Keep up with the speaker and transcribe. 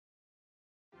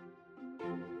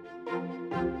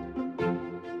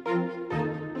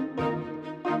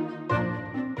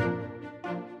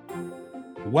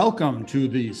Welcome to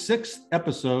the sixth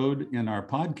episode in our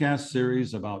podcast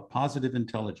series about positive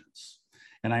intelligence.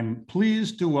 And I'm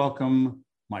pleased to welcome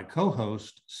my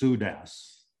co-host, Sue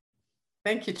Das.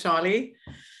 Thank you, Charlie.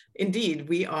 Indeed,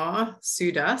 we are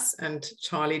Sue Das and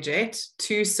Charlie Jett,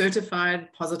 two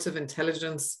certified positive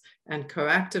intelligence and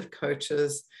coactive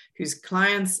coaches whose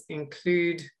clients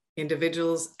include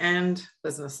individuals and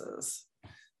businesses.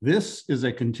 This is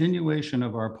a continuation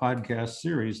of our podcast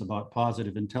series about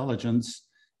positive intelligence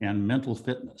and mental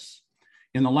fitness.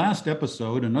 In the last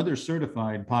episode, another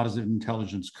certified positive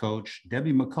intelligence coach,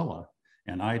 Debbie McCullough,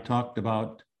 and I talked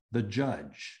about the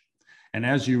judge. And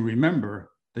as you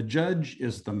remember, the judge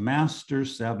is the master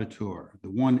saboteur, the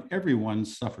one everyone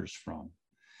suffers from.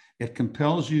 It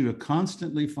compels you to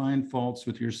constantly find faults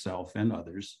with yourself and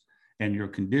others and your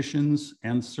conditions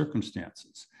and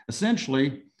circumstances.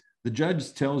 Essentially, the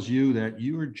judge tells you that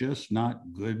you are just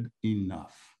not good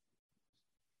enough.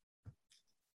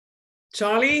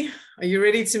 Charlie, are you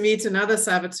ready to meet another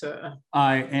saboteur?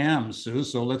 I am, Sue,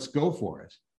 so let's go for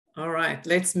it. All right,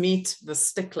 let's meet the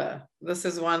stickler. This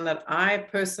is one that I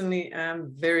personally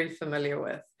am very familiar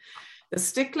with. The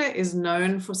stickler is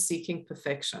known for seeking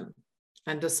perfection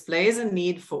and displays a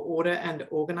need for order and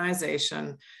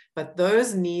organization, but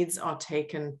those needs are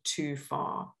taken too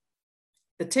far.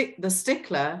 The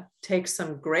stickler takes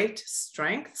some great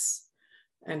strengths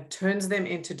and turns them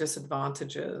into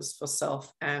disadvantages for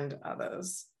self and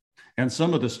others. And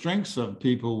some of the strengths of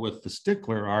people with the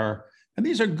stickler are, and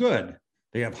these are good,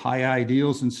 they have high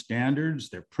ideals and standards,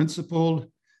 they're principled,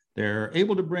 they're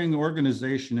able to bring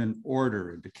organization and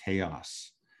order into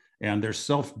chaos, and they're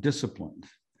self-disciplined,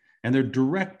 and they're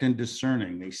direct and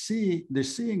discerning. They're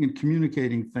seeing and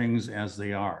communicating things as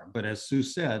they are. But as Sue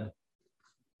said,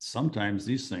 sometimes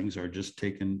these things are just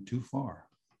taken too far.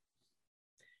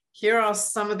 Here are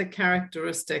some of the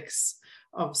characteristics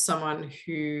of someone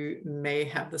who may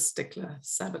have the stickler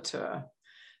saboteur.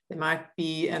 They might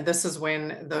be, and this is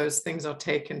when those things are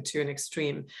taken to an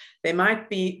extreme, they might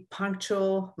be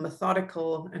punctual,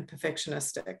 methodical, and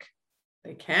perfectionistic.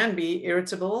 They can be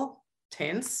irritable,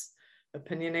 tense,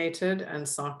 opinionated, and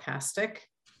sarcastic,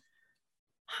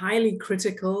 highly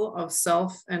critical of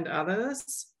self and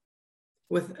others,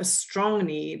 with a strong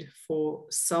need for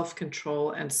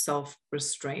self-control and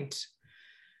self-restraint.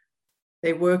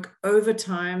 They work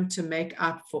overtime to make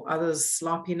up for others'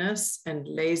 sloppiness and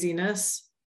laziness,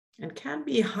 and can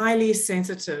be highly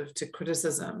sensitive to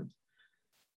criticism.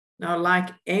 Now, like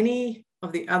any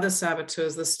of the other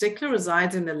saboteurs, the stickler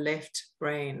resides in the left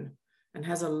brain and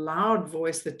has a loud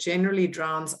voice that generally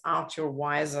drowns out your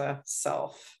wiser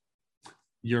self.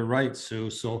 You're right, Sue.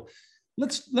 So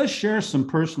let's share some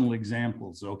personal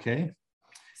examples, okay?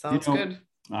 Sounds good.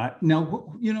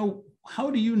 Now, how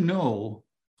do you know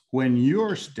when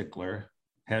your stickler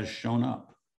has shown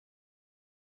up?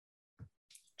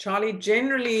 Charlie,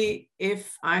 generally,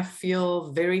 if I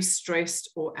feel very stressed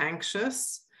or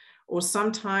anxious, or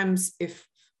sometimes if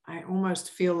I almost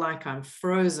feel like I'm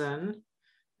frozen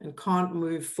and can't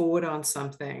move forward on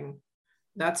something,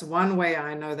 that's one way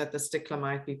I know that the stickler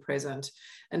might be present.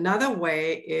 Another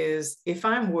way is if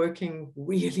I'm working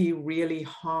really, really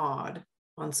hard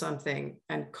on something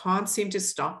and can't seem to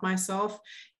stop myself,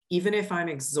 even if I'm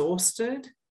exhausted,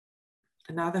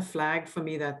 another flag for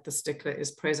me that the stickler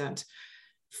is present.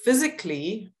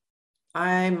 Physically,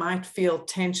 I might feel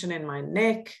tension in my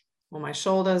neck or my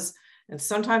shoulders, and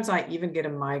sometimes I even get a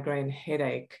migraine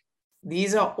headache.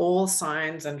 These are all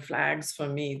signs and flags for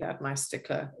me that my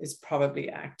stickler is probably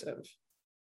active.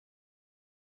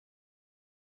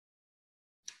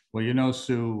 Well,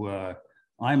 Sue,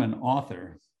 I'm an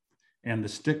author, and the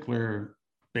stickler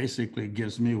basically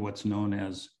gives me what's known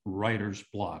as writer's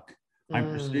block. I'm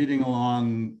proceeding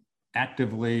along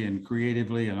actively and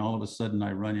creatively, and all of a sudden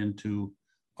I run into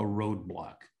a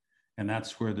roadblock. And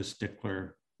that's where the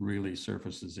stickler really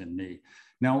surfaces in me.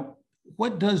 Now,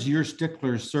 what does your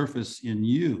stickler surface in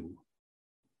you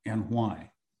and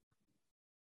why?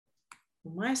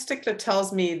 My stickler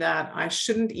tells me that I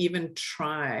shouldn't even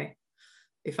try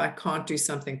if I can't do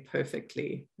something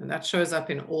perfectly. And that shows up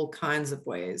in all kinds of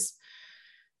ways.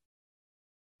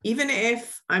 Even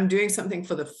if I'm doing something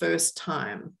for the first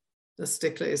time, the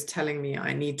stickler is telling me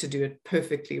I need to do it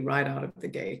perfectly right out of the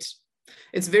gate.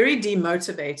 It's very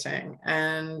demotivating,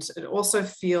 and it also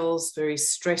feels very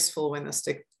stressful when the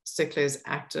stickler is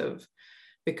active,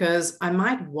 because I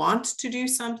might want to do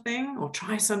something or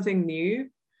try something new,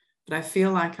 but I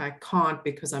feel like I can't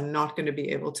because I'm not going to be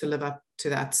able to live up to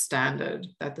that standard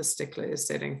that the stickler is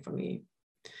setting for me.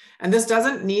 And this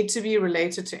doesn't need to be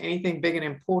related to anything big and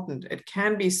important. It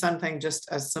can be something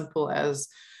just as simple as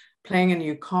playing a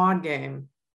new card game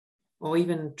or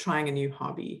even trying a new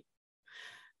hobby.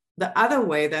 The other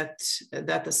way that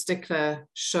the stickler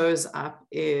shows up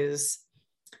is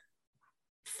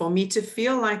for me to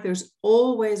feel like there's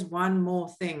always one more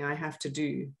thing I have to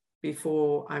do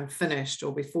before I'm finished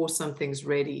or before something's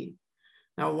ready.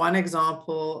 Now, one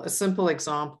example, a simple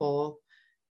example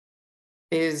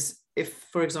is if,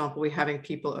 for example, we're having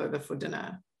people over for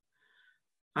dinner.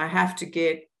 I have to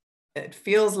get, it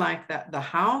feels like that the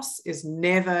house is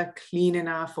never clean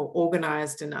enough or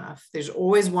organized enough. There's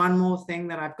always one more thing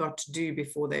that I've got to do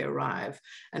before they arrive.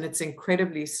 And it's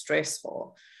incredibly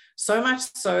stressful. So much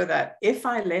so that if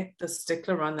I let the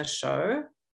stickler run the show,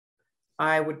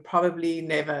 I would probably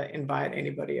never invite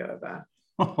anybody over.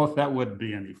 Oh, that wouldn't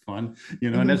be any fun.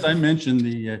 And as I mentioned,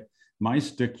 my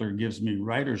stickler gives me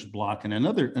writer's block. And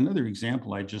another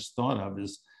example I just thought of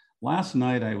is last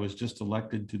night I was just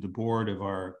elected to the board of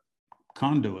our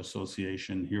condo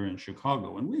association here in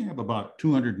Chicago, and we have about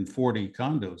 240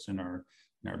 condos in our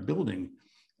building.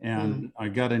 And I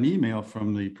got an email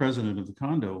from the president of the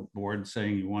condo board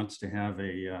saying he wants to have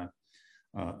a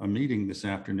meeting this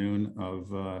afternoon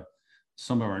of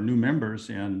some of our new members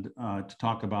and to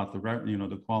talk about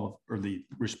the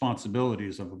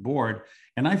responsibilities of a board.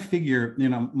 And I figure,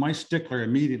 my stickler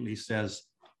immediately says,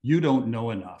 "You don't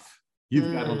know enough.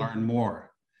 You've got to learn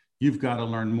more. You've got to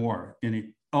learn more." And it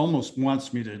almost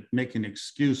wants me to make an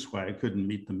excuse why I couldn't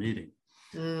meet the meeting.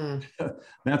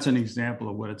 That's an example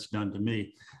of what it's done to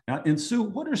me. And Sue,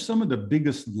 what are some of the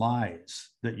biggest lies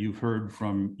that you've heard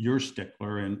from your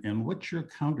stickler, and what's your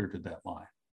counter to that lie?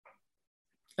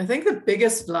 I think the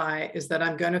biggest lie is that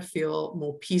I'm going to feel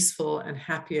more peaceful and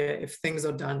happier if things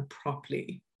are done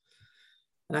properly.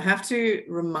 And I have to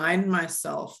remind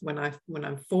myself when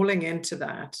I'm falling into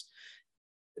that,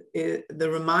 the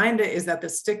reminder is that the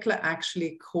stickler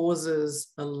actually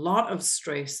causes a lot of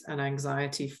stress and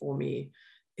anxiety for me.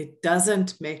 It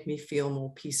doesn't make me feel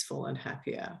more peaceful and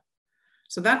happier.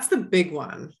 So that's the big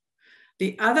one.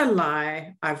 The other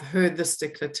lie I've heard the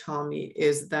stickler tell me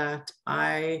is that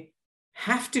I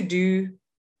have to do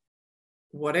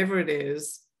whatever it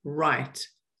is right,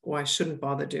 or I shouldn't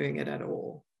bother doing it at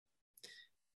all.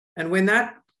 And when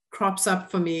that crops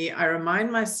up for me, I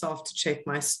remind myself to check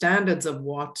my standards of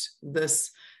what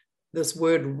this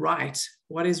word right,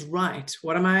 what is right?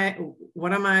 What am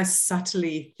I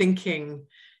subtly thinking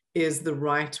is the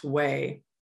right way?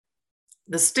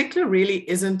 The stickler really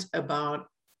isn't about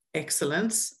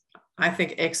excellence. I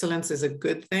think excellence is a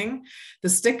good thing. The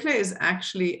stickler is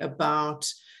actually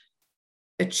about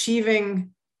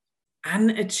achieving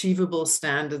unachievable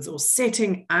standards or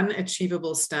setting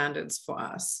unachievable standards for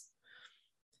us.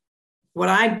 What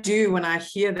I do when I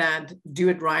hear that, do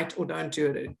it right or don't do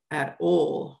it at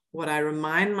all, what I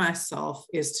remind myself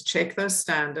is to check those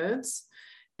standards.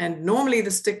 And normally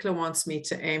the stickler wants me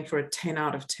to aim for a 10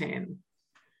 out of 10.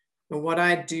 But what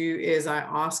I do is I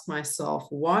ask myself,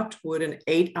 what would an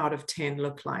 8 out of 10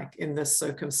 look like in this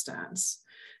circumstance?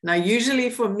 Now, usually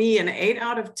for me, an 8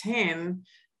 out of 10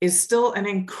 is still an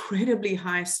incredibly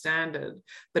high standard,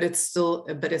 but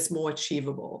it's more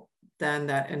achievable than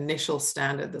that initial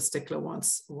standard the stickler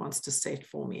wants to set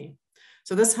for me.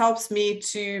 So this helps me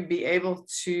to be able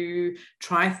to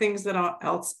try things that are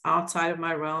outside of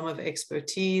my realm of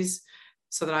expertise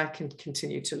so that I can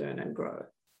continue to learn and grow.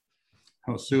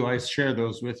 Oh, Sue, I share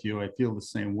those with you. I feel the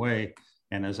same way.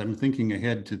 And as I'm thinking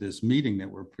ahead to this meeting that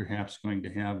we're perhaps going to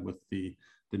have with the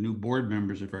new board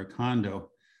members of our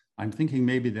condo, I'm thinking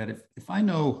maybe that if I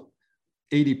know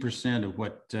 80% of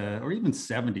what, or even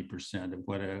 70% of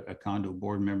what a condo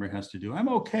board member has to do, I'm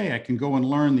okay. I can go and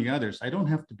learn the others. I don't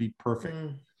have to be perfect.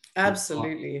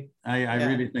 Absolutely. I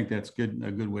really think that's a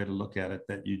good way to look at it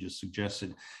that you just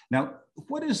suggested. Now,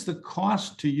 what is the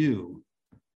cost to you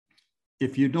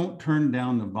if you don't turn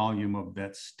down the volume of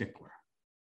that stickler?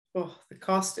 Oh, the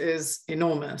cost is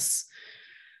enormous.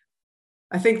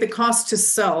 I think the cost to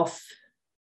self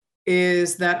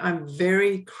is that I'm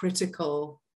very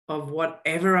critical of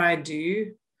whatever I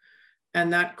do,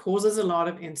 and that causes a lot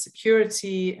of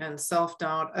insecurity and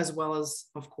self-doubt, as well as,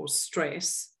 of course,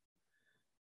 stress.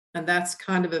 And that's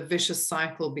kind of a vicious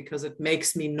cycle because it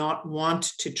makes me not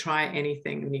want to try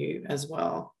anything new as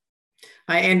well.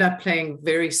 I end up playing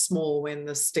very small when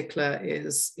the stickler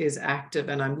is active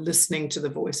and I'm listening to the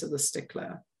voice of the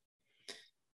stickler.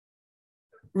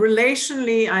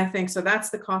 Relationally, I think, so that's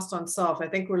the cost on self. I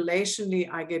think relationally,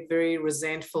 I get very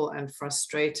resentful and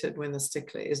frustrated when the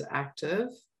stickler is active,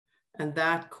 and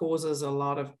that causes a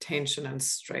lot of tension and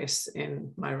stress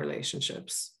in my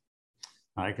relationships.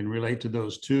 I can relate to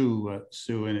those too,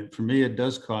 Sue, and for me, it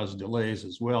does cause delays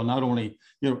as well. Not only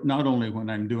when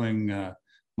I'm doing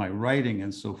my writing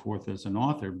and so forth as an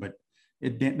author, but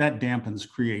that dampens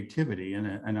creativity,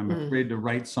 and I'm afraid to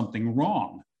write something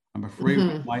wrong. I'm afraid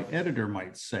what my editor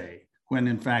might say, when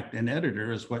in fact an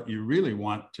editor is what you really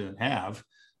want to have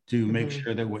to make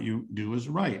sure that what you do is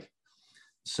right.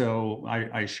 So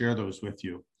I share those with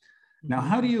you. Now,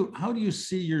 how do you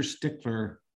see your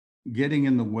stickler getting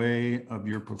in the way of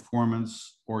your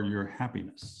performance or your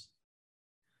happiness?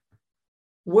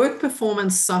 Work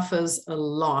performance suffers a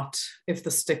lot if the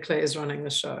stickler is running the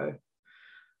show.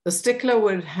 The stickler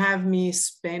would have me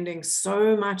spending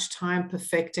so much time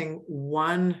perfecting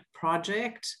one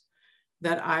project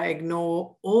that I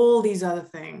ignore all these other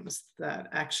things that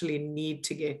actually need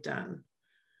to get done.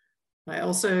 I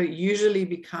also usually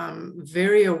become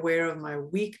very aware of my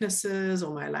weaknesses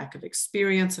or my lack of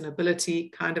experience and ability,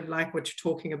 kind of like what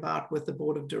you're talking about with the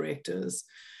board of directors.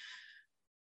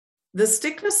 The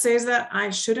stickler says that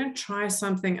I shouldn't try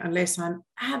something unless I'm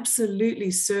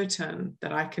absolutely certain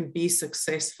that I can be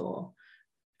successful.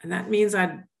 And that means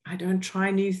I don't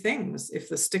try new things if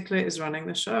the stickler is running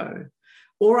the show.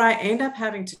 Or I end up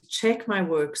having to check my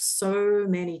work so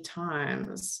many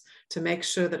times to make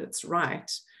sure that it's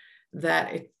right,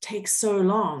 that it takes so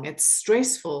long. It's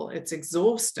stressful, it's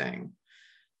exhausting.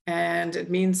 And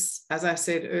it means, as I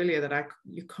said earlier, that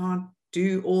you can't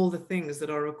do all the things that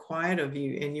are required of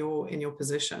you in your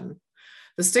position.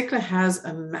 The stickler has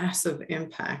a massive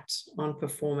impact on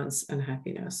performance and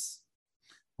happiness.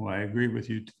 Well, I agree with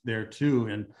you there too.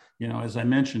 And, as I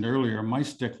mentioned earlier, my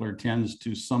stickler tends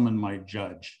to summon my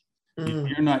judge.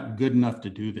 You're not good enough to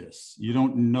do this. You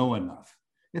don't know enough.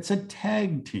 It's a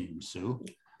tag team, Sue.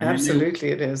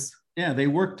 Absolutely, it is. Yeah, they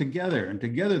work together, and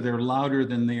together they're louder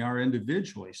than they are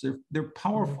individually. So they're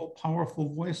powerful,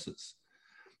 powerful voices.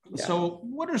 Yeah. So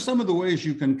what are some of the ways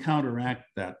you can counteract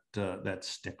that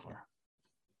stickler?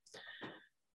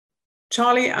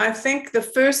 Charlie, I think the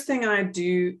first thing I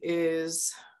do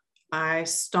is I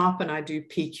stop and I do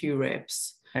PQ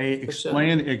reps. Hey,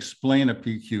 explain a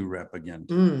PQ rep again.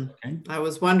 Okay? I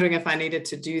was wondering if I needed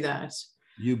to do that.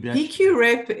 You bet. PQ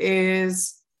rep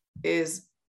is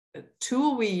a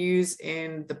tool we use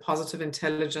in the Positive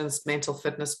Intelligence Mental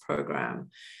Fitness Program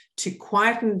to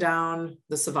quieten down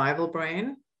the survival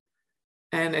brain.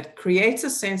 And it creates a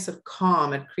sense of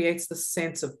calm. It creates the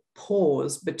sense of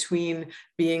pause between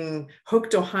being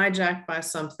hooked or hijacked by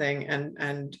something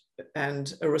and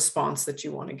a response that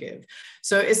you want to give.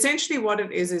 So essentially what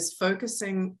it is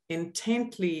focusing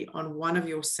intently on one of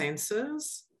your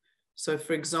senses. So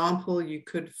for example, you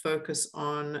could focus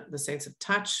on the sense of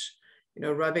touch,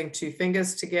 rubbing two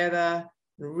fingers together,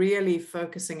 really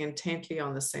focusing intently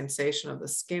on the sensation of the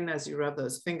skin as you rub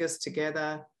those fingers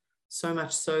together. So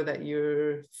much so that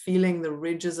you're feeling the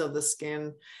ridges of the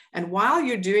skin. And while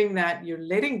you're doing that, you're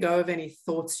letting go of any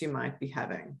thoughts you might be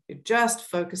having. You're just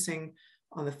focusing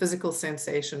on the physical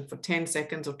sensation for 10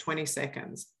 seconds or 20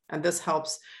 seconds. And this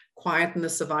helps quieten the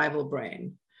survival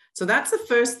brain. So that's the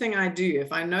first thing I do.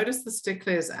 If I notice the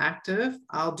stickler is active,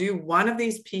 I'll do one of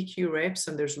these PQ reps,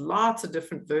 and there's lots of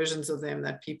different versions of them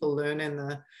that people learn in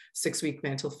the 6-week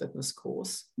mental fitness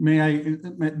course.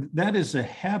 That is a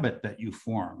habit that you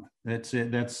form. That's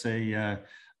a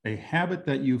habit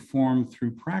that you form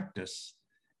through practice.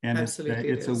 And absolutely,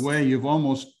 it's a way you've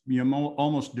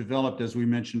almost developed, as we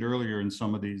mentioned earlier in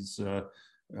some of these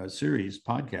series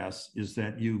podcasts, is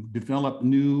that you develop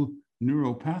new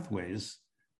neural pathways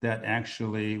that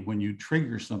actually, when you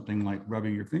trigger something like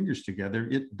rubbing your fingers together,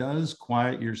 it does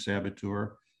quiet your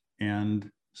saboteur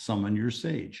and summon your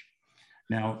sage.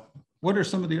 Now, what are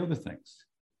some of the other things?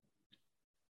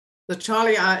 So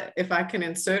Charlie, if I can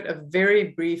insert a very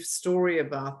brief story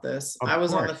about this. I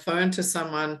was on the phone to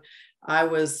someone.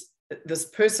 This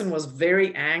person was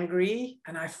very angry,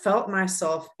 and I felt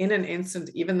myself in an instant,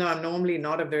 even though I'm normally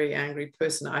not a very angry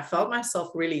person, I felt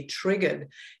myself really triggered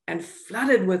and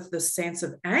flooded with this sense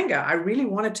of anger. I really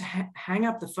wanted to hang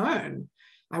up the phone.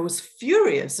 I was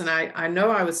furious, and I know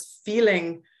I was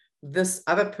feeling this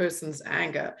other person's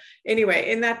anger. Anyway,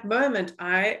 in that moment,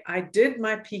 I did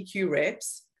my PQ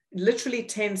reps, literally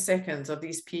 10 seconds of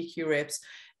these PQ reps,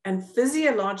 and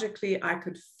physiologically, I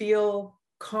could feel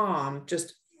calm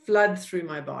just flood through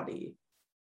my body,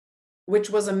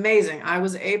 which was amazing. I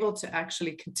was able to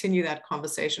actually continue that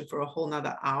conversation for a whole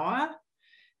nother hour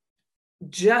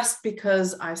just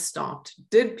because I stopped,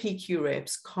 did PQ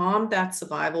reps, calmed that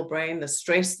survival brain, the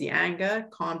stress, the anger,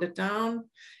 calmed it down,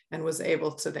 and was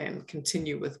able to then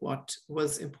continue with what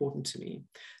was important to me.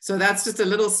 So that's just a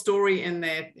little story in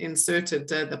there inserted.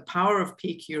 The power of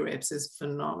PQ reps is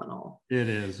phenomenal. It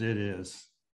is.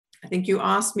 I think you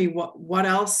asked me what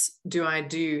else do I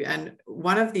do? And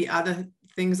one of the other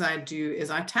things I do is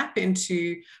I tap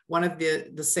into one of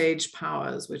the sage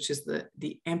powers, which is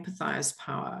the empathize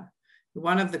power.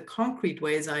 One of the concrete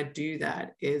ways I do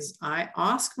that is I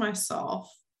ask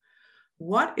myself,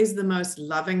 what is the most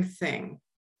loving thing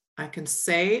I can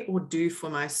say or do for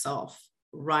myself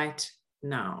right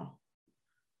now?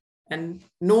 And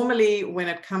normally when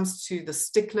it comes to the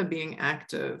stickler being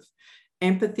active,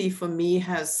 empathy for me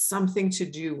has something to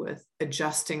do with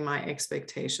adjusting my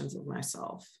expectations of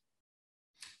myself.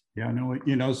 Yeah,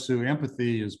 no, Sue,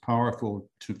 empathy is powerful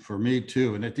for me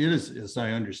too. And it is, as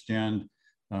I understand,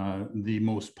 the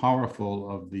most powerful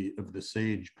of the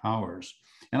sage powers.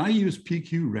 And I use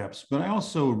PQ reps, but I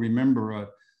also remember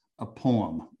a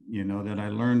poem, that I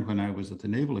learned when I was at the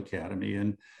Naval Academy.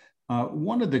 And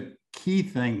one of the key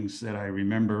things that I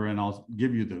remember, and I'll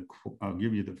give you the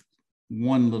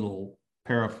one little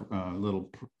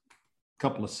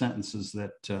couple of sentences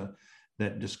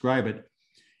that describe it.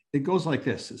 It goes like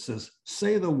this. It says,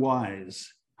 "Say the wise,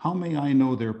 how may I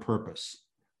know their purpose?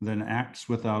 Then acts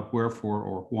without wherefore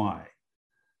or why.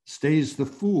 Stays the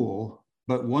fool,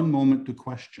 but one moment to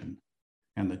question,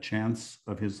 and the chance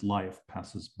of his life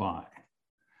passes by."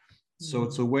 So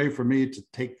it's a way for me to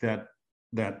take that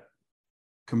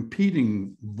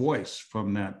competing voice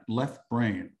from that left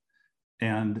brain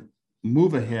and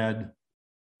move ahead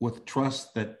with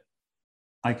trust that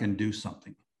I can do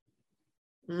something.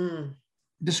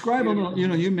 Describe a little,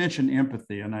 you mentioned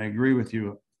empathy, and I agree with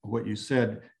you, what you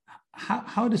said.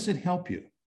 How does it help you?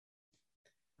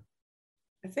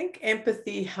 I think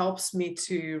empathy helps me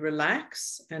to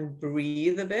relax and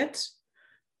breathe a bit.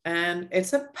 And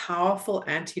it's a powerful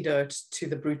antidote to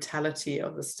the brutality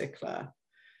of the stickler.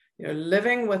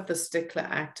 Living with the stickler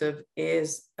active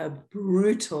is a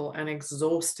brutal and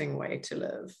exhausting way to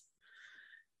live.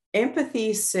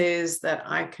 Empathy says that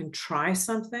I can try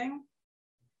something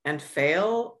and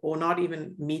fail or not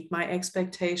even meet my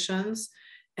expectations,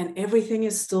 and everything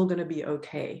is still going to be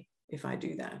okay if I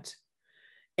do that.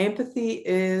 Empathy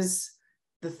is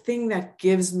the thing that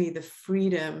gives me the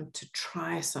freedom to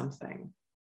try something.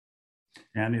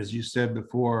 And as you said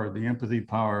before, the empathy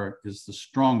power is the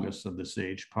strongest of the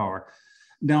sage power.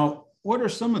 Now, what are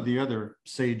some of the other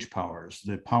sage powers,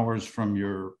 the powers from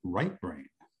your right brain?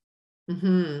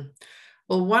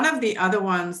 Well, one of the other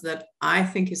ones that I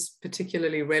think is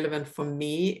particularly relevant for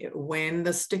me when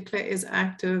the stickler is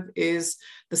active is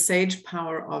the sage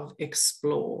power of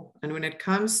explore. And when it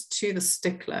comes to the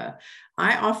stickler,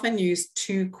 I often use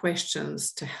 2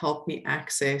 questions to help me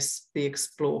access the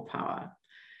explore power.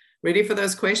 Ready for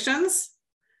those questions?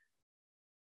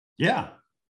 Yeah.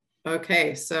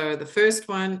 Okay, so the first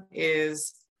one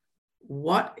is,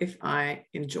 what if I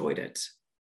enjoyed it?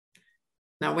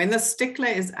 Now, when the stickler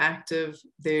is active,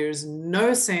 there's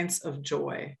no sense of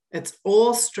joy. It's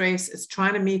all stress. It's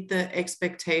trying to meet the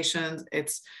expectations.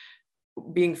 It's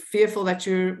being fearful that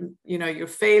you're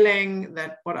failing,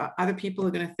 that what other people are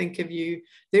going to think of you.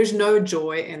 There's no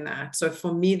joy in that. So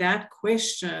for me, that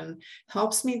question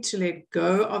helps me to let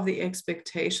go of the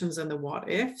expectations and the what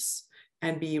ifs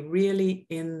and be really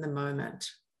in the moment.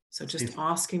 So just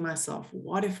asking myself,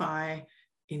 what if I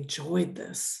enjoyed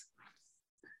this?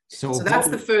 So that's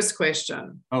the first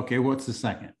question. Okay, what's the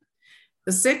second?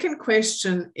 The second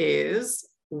question is,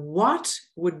 what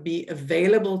would be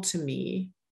available to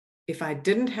me if I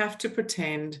didn't have to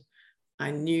pretend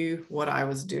I knew what I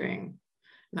was doing?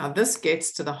 Now, this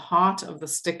gets to the heart of the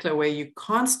stickler, where you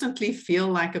constantly feel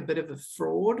like a bit of a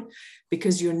fraud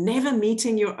because you're never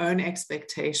meeting your own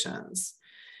expectations.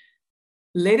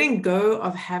 Letting go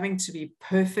of having to be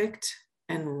perfect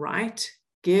and right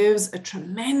gives a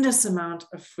tremendous amount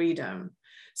of freedom.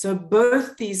 So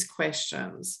both these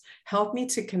questions help me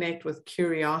to connect with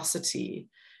curiosity,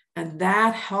 and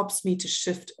that helps me to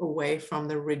shift away from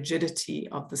the rigidity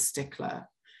of the stickler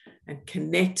and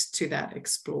connect to that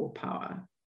explore power.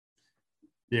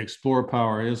 The explore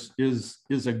power is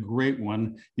a great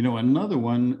one. Another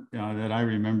one that I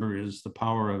remember is the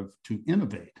power to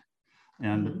innovate.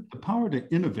 And the power to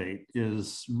innovate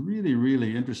is really,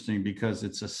 really interesting because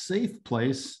it's a safe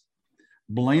place,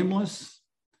 blameless,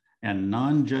 and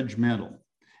non-judgmental.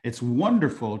 It's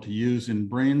wonderful to use in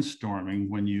brainstorming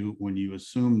when you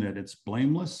assume that it's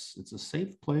blameless, it's a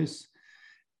safe place.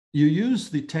 You use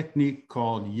the technique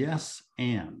called yes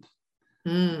and.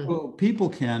 Well, people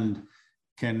can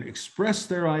express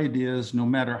their ideas no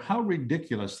matter how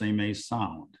ridiculous they may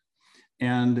sound.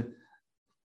 And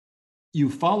you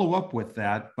follow up with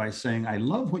that by saying, I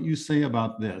love what you say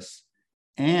about this.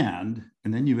 And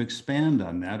then you expand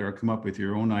on that or come up with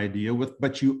your own idea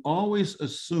but you always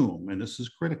assume, and this is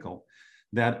critical,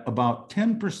 that about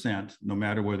 10%, no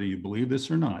matter whether you believe this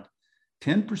or not,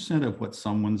 10% of what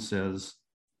someone says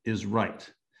is right.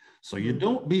 So you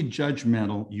don't be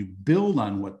judgmental, you build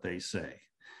on what they say,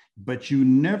 but you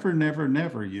never, never,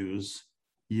 never use,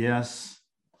 yes,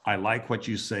 I like what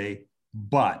you say,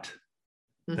 but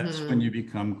that's when you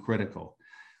become critical.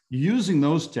 Using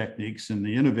those techniques in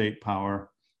the Innovate Power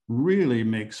really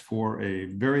makes for a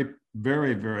very,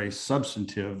 very, very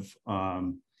substantive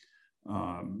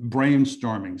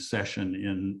brainstorming session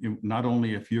in not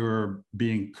only if you're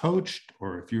being coached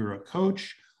or if you're a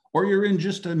coach or you're in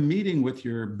just a meeting with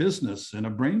your business in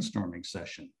a brainstorming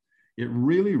session. It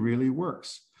really, really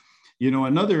works. You know,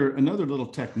 another little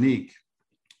technique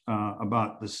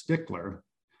about the stickler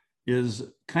is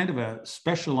kind of a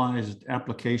specialized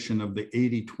application of the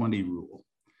 80-20 rule.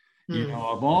 You know,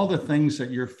 of all the things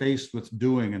that you're faced with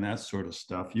doing and that sort of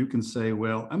stuff, you can say,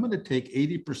 well, I'm going to take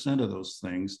 80% of those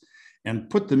things and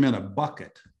put them in a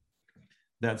bucket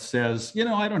that says, you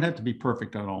know, I don't have to be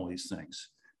perfect on all these things,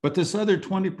 but this other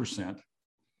 20%,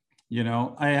 you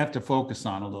know, I have to focus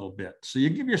on a little bit. So you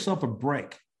give yourself a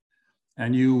break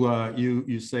and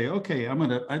you say, okay,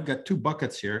 I've got 2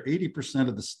 buckets here. 80%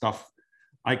 of the stuff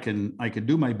I can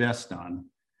do my best on,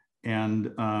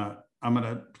 and I'm going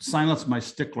to silence my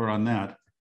stickler on that.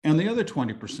 And the other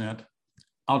 20%,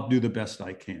 I'll do the best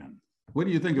I can. What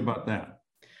do you think about that?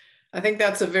 I think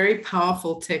that's a very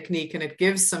powerful technique, and it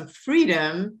gives some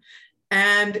freedom,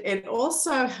 and it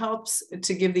also helps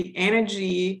to give the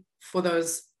energy for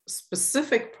those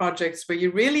specific projects where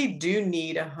you really do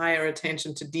need a higher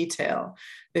attention to detail.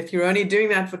 If you're only doing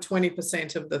that for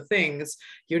 20% of the things,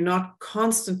 you're not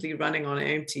constantly running on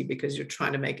empty because you're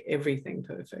trying to make everything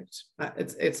perfect.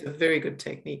 It's a very good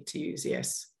technique to use,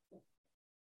 yes.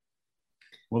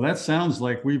 Well, that sounds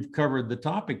like we've covered the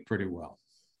topic pretty well.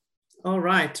 All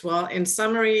right. Well, in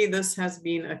summary, this has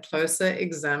been a closer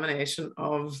examination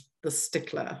of the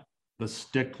stickler. The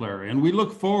stickler. And we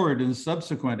look forward in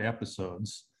subsequent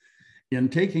episodes in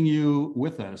taking you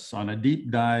with us on a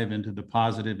deep dive into the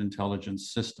positive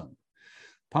intelligence system.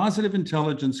 Positive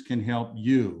intelligence can help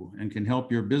you and can help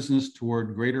your business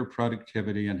toward greater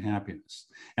productivity and happiness.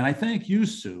 And I thank you,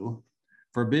 Sue,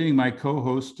 for being my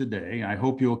co-host today. I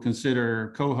hope you'll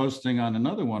consider co-hosting on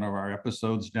another one of our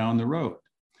episodes down the road.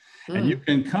 And you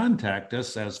can contact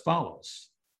us as follows.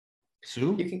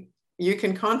 Sue? You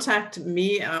can contact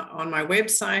me on my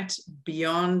website,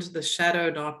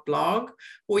 beyondtheshadow.blog,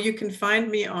 or you can find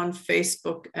me on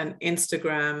Facebook and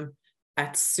Instagram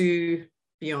at Sue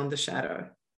Beyond the Shadow.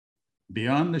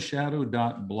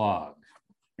 Beyondtheshadow.blog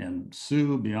and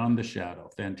Sue Beyond the Shadow.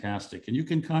 Fantastic. And you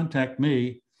can contact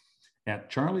me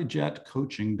at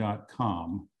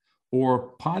charliejettcoaching.com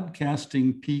or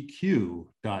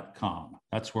podcastingpq.com.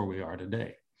 That's where we are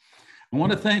today. I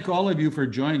want to thank all of you for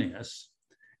joining us.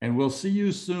 And we'll see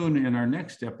you soon in our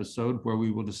next episode, where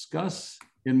we will discuss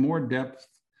in more depth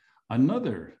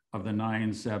another of the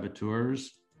 9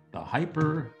 saboteurs, the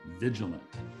hyper-vigilant.